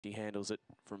He handles it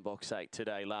from box 8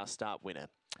 today, last start winner.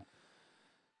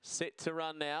 Set to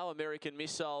run now, American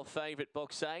Missile favourite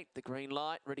box 8, the green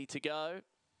light ready to go.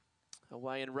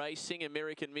 Away and racing,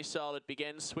 American Missile, it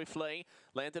began swiftly,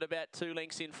 landed about 2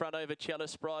 lengths in front over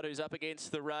Chalice Bride, who's up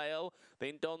against the rail.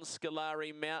 Then Don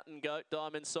Scalari, Mountain Goat,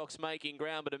 Diamond Socks making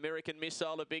ground, but American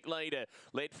Missile a big leader.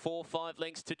 Led 4-5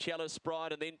 lengths to Chalice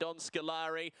Bride, and then Don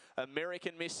Scalari.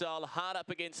 American Missile hard up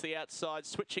against the outside,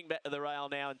 switching back to the rail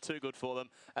now, and too good for them.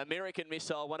 American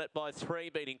Missile won it by 3,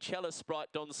 beating Chalice Bride,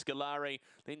 Don Scalari,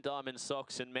 then Diamond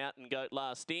Socks and Mountain Goat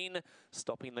last in,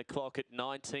 stopping the clock at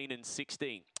 19 and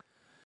 60.